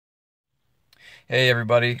Hey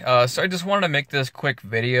everybody, so I just wanted to make this quick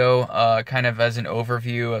video kind of as an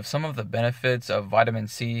overview of some of the benefits of vitamin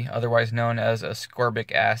C, otherwise known as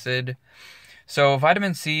ascorbic acid. So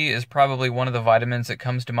vitamin C is probably one of the vitamins that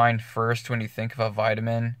comes to mind first when you think of a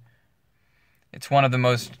vitamin. It's one of the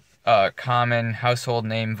most common household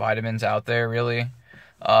name vitamins out there, really.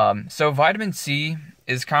 So vitamin C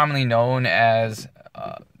is commonly known as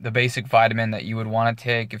the basic vitamin that you would want to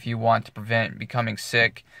take if you want to prevent becoming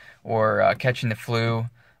sick or catching the flu.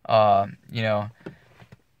 You know,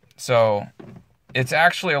 so it's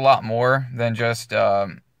actually a lot more than just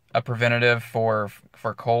a preventative for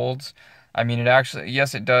colds. I mean, it actually,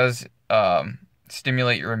 yes, it does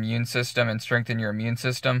stimulate your immune system and strengthen your immune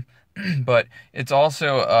system, but it's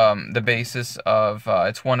also the basis of,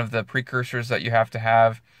 it's one of the precursors that you have to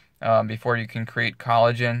have before you can create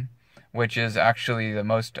collagen, which is actually the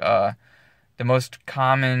most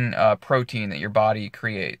common protein that your body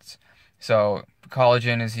creates. So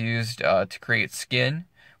collagen is used to create skin,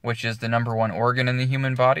 which is the number one organ in the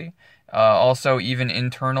human body. Also, even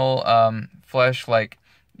internal flesh, like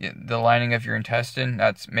the lining of your intestine,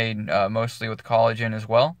 that's made mostly with collagen as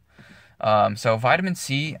well. So vitamin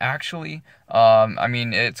C actually, I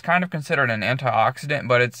mean, it's kind of considered an antioxidant,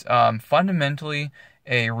 but it's fundamentally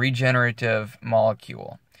a regenerative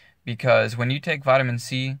molecule. Because when you take vitamin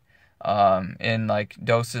C in like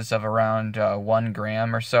doses of around 1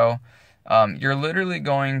 gram or so, you're literally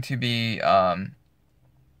going to be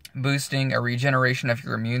boosting a regeneration of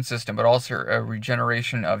your immune system, but also a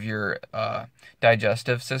regeneration of your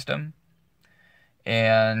digestive system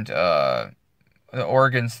and the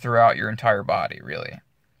organs throughout your entire body, really.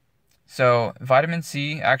 So vitamin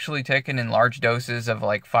C, actually taken in large doses of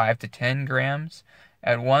like 5 to 10 grams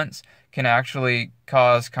at once, can actually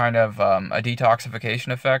cause kind of a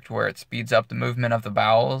detoxification effect where it speeds up the movement of the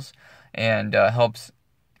bowels and helps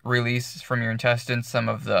release from your intestines some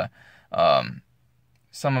of the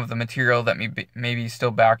material that may be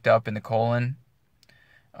still backed up in the colon.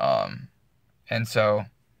 And so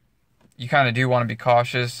you kind of do want to be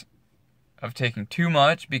cautious of taking too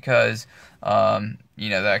much because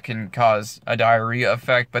that can cause a diarrhea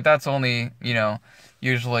effect, but that's only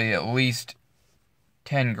usually at least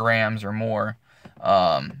 10 grams or more.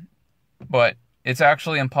 But it's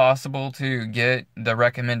actually impossible to get the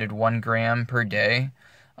recommended 1 gram per day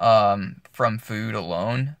from food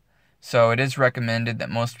alone. So it is recommended that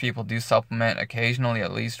most people do supplement occasionally,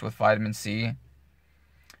 at least with vitamin C.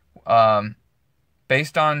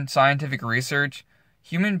 Based on scientific research,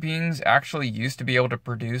 human beings actually used to be able to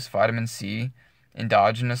produce vitamin C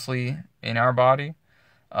endogenously in our body.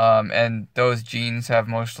 And those genes have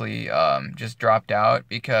mostly just dropped out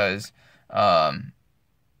because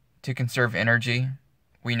to conserve energy,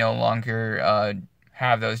 we no longer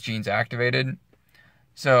have those genes activated.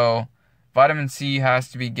 So vitamin C has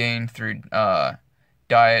to be gained through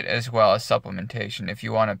diet as well as supplementation if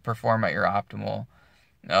you want to perform at your optimal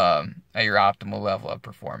level of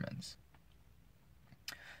performance.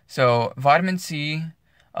 So vitamin C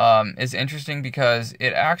is interesting because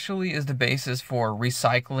it actually is the basis for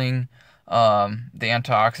recycling the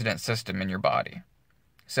antioxidant system in your body.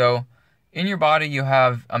 So in your body you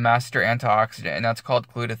have a master antioxidant, and that's called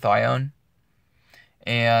glutathione.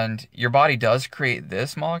 And your body does create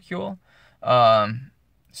this molecule. Glutathione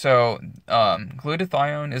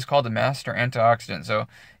is called the master antioxidant. So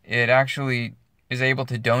it actually is able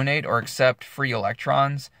to donate or accept free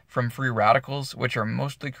electrons from free radicals, which are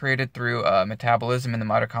mostly created through metabolism in the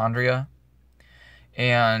mitochondria.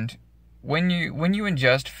 And when you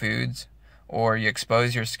ingest foods or you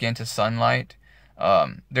expose your skin to sunlight,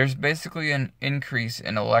 there's basically an increase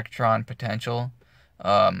in electron potential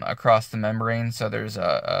across the membrane. So there's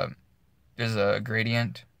a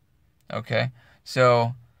gradient. Okay,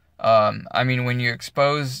 so when you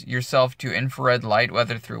expose yourself to infrared light,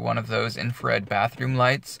 whether through one of those infrared bathroom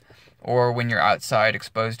lights or when you're outside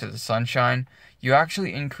exposed to the sunshine, you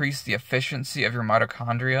actually increase the efficiency of your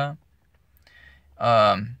mitochondria.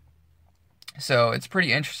 So it's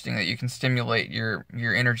pretty interesting that you can stimulate your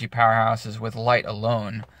energy powerhouses with light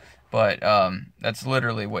alone, but that's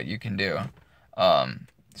literally what you can do.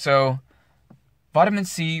 So vitamin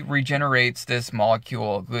C regenerates this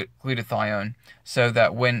molecule, glutathione, so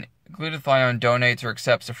that when glutathione donates or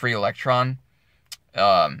accepts a free electron,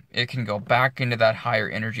 it can go back into that higher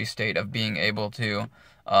energy state of being able to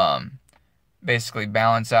basically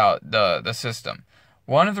balance out the system.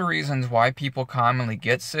 One of the reasons why people commonly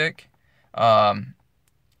get sick,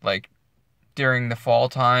 like during the fall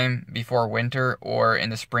time before winter or in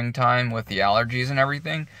the springtime with the allergies and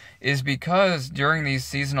everything, is because during these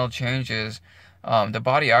seasonal changes, the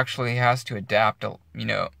body actually has to adapt,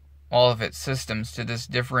 all of its systems to this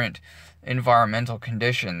different environmental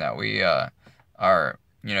condition that we are,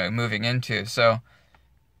 moving into. So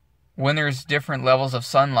when there's different levels of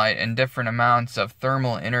sunlight and different amounts of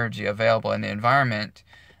thermal energy available in the environment,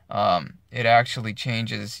 it actually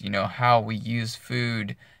changes, how we use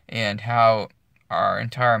food and how our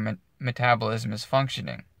entire metabolism is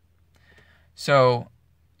functioning. So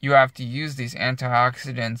you have to use these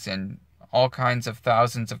antioxidants and all kinds of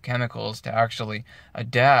thousands of chemicals to actually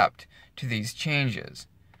adapt to these changes.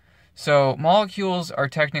 So molecules are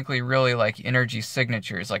technically really like energy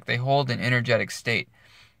signatures, like they hold an energetic state.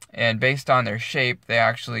 And based on their shape, they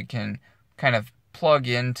actually can kind of plug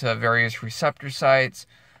into various receptor sites,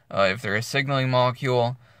 if they're a signaling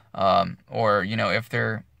molecule, or, if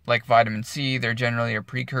they're like vitamin C, they're generally a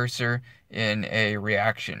precursor in a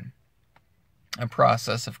reaction, a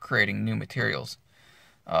process of creating new materials,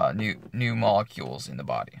 new molecules in the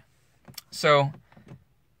body. So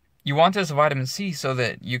you want this vitamin C so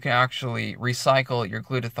that you can actually recycle your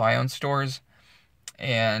glutathione stores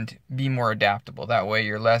and be more adaptable. That way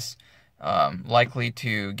you're less likely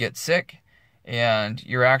to get sick, and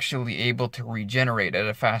you're actually able to regenerate at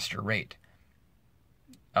a faster rate.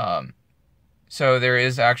 So there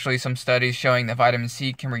is actually some studies showing that vitamin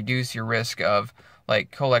C can reduce your risk of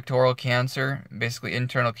like colorectal cancer, basically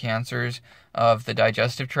internal cancers of the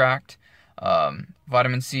digestive tract.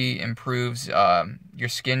 Vitamin C improves your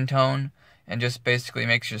skin tone and just basically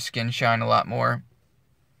makes your skin shine a lot more.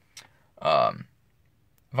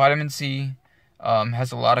 Vitamin C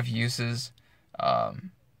has a lot of uses.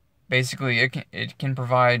 Basically, it can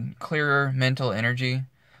provide clearer mental energy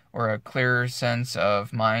or a clearer sense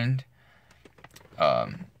of mind.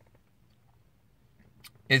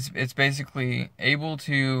 It's basically able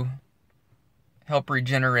to help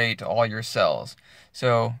regenerate all your cells.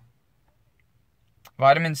 So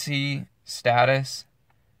vitamin C status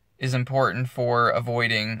is important for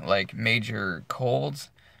avoiding like major colds,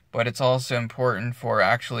 but it's also important for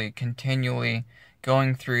actually continually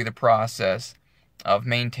going through the process of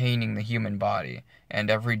maintaining the human body and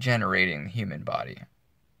of regenerating the human body.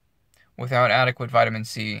 Without adequate vitamin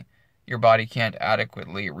C, your body can't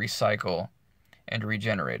adequately recycle and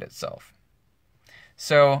regenerate itself.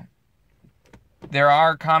 So there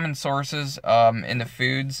are common sources in the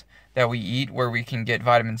foods that we eat where we can get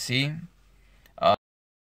vitamin C.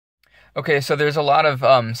 Okay, so there's a lot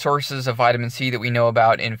of sources of vitamin C that we know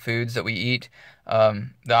about in foods that we eat. The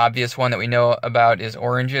obvious one that we know about is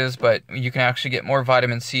oranges, but you can actually get more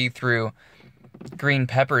vitamin C through green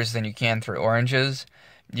peppers than you can through oranges.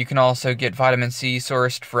 You can also get vitamin C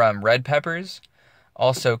sourced from red peppers,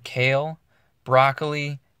 also kale,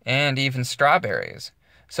 broccoli, and even strawberries.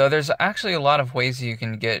 So there's actually a lot of ways you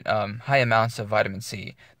can get high amounts of vitamin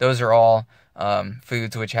C. Those are all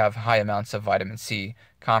foods which have high amounts of vitamin C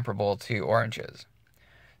comparable to oranges.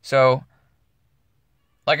 So,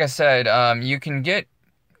 like I said, you can get,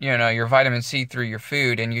 your vitamin C through your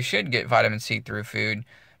food, and you should get vitamin C through food,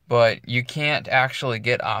 but you can't actually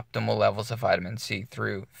get optimal levels of vitamin C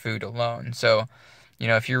through food alone. So,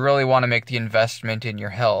 if you really want to make the investment in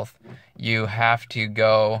your health, you have to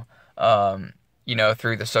go,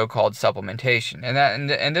 through the so-called supplementation.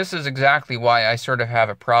 And this is exactly why I sort of have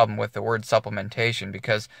a problem with the word supplementation,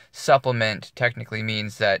 because supplement technically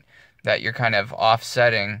means that you're kind of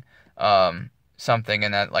offsetting something,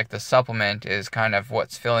 and that like the supplement is kind of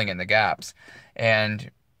what's filling in the gaps.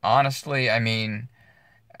 And honestly, I mean,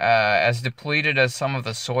 as depleted as some of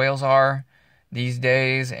the soils are these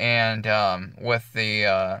days, and with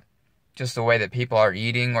the just the way that people are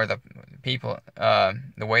eating, or the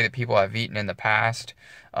way that people have eaten in the past,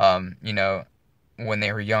 when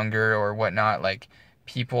they were younger or whatnot, like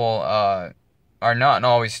people are not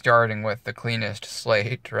always starting with the cleanest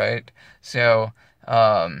slate, right? So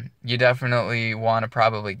you definitely want to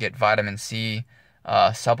probably get vitamin C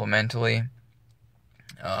supplementally.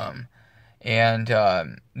 And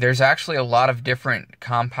there's actually a lot of different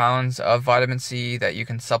compounds of vitamin C that you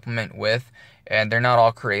can supplement with, and they're not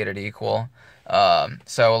all created equal.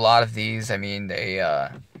 So a lot of these, I mean,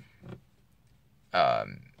 a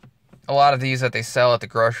lot of these that they sell at the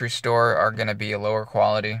grocery store are going to be a lower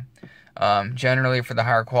quality. Generally, for the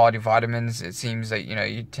higher quality vitamins, it seems that,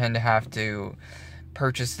 you tend to have to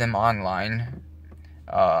purchase them online.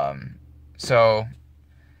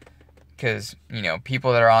 Because,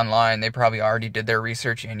 people that are online, they probably already did their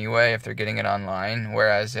research anyway if they're getting it online.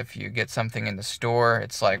 Whereas if you get something in the store,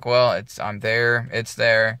 it's like, well, I'm there, it's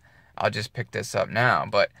there, I'll just pick this up now.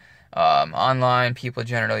 But online, people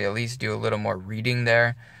generally at least do a little more reading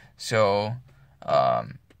there. So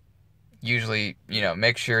usually,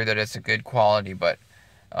 make sure that it's a good quality. But,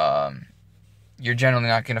 you're generally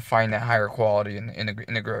not going to find that higher quality in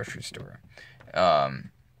the grocery store.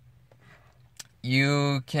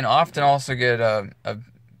 You can often also get a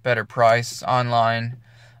better price online.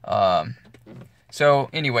 So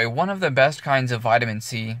anyway, one of the best kinds of vitamin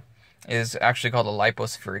C is actually called the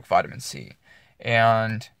Lypospheric Vitamin C.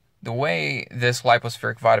 And the way this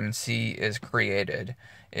Lypospheric Vitamin C is created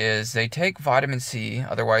is they take vitamin C,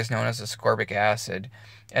 otherwise known as ascorbic acid,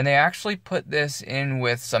 and they actually put this in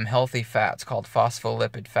with some healthy fats called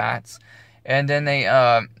phospholipid fats. And then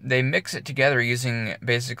they mix it together using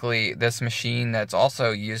basically this machine that's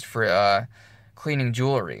also used for cleaning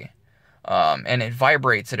jewelry. And it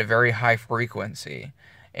vibrates at a very high frequency.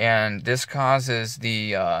 And this causes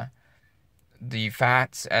the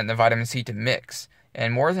fats and the vitamin C to mix.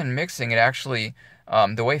 And more than mixing, it actually,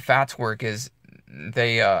 the way fats work is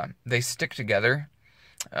they stick together.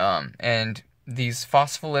 And these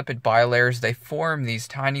phospholipid bilayers, they form these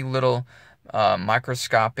tiny little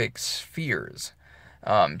microscopic spheres.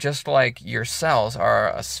 Just like your cells are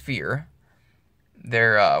a sphere.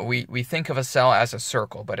 We think of a cell as a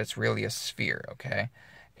circle, but it's really a sphere, okay?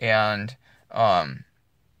 And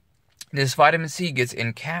this vitamin C gets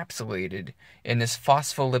encapsulated in this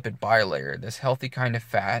phospholipid bilayer, this healthy kind of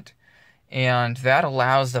fat, and that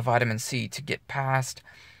allows the vitamin C to get past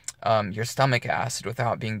your stomach acid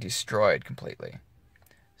without being destroyed completely.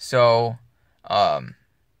 So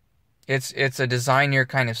it's a designer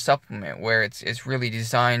kind of supplement where it's really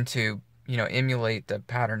designed to, you know, emulate the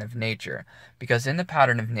pattern of nature, because in the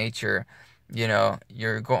pattern of nature, you know,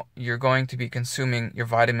 you're going to be consuming your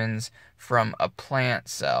vitamins from a plant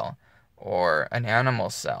cell or an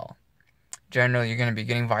animal cell. Generally, you're going to be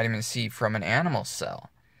getting vitamin C from an animal cell.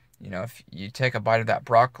 You know, if you take a bite of that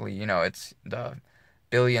broccoli, you know, it's the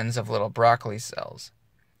billions of little broccoli cells,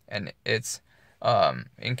 and it's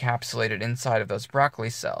encapsulated inside of those broccoli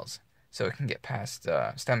cells, so it can get past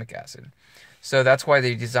stomach acid. So that's why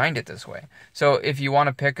they designed it this way. So if you want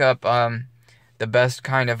to pick up the best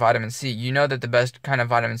kind of vitamin C, you know that the best kind of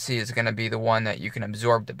vitamin C is going to be the one that you can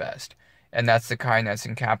absorb the best. And that's the kind that's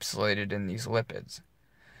encapsulated in these lipids.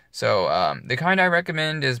 So the kind I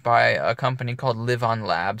recommend is by a company called LivOn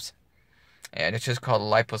Labs. And it's just called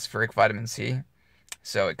Lypospheric Vitamin C.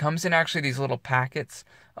 So it comes in actually these little packets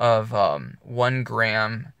of 1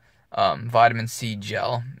 gram vitamin C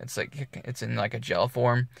gel. It's in like a gel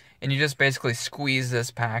form, and you just basically squeeze this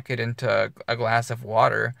packet into a glass of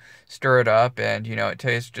water, stir it up, and you know, it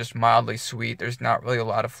tastes just mildly sweet. There's not really a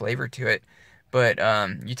lot of flavor to it, but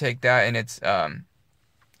you take that, and it's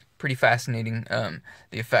pretty fascinating,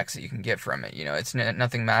 the effects that you can get from it. You know, it's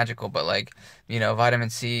nothing magical, but like, you know, vitamin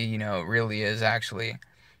C, you know, really is actually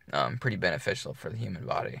pretty beneficial for the human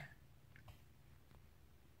body.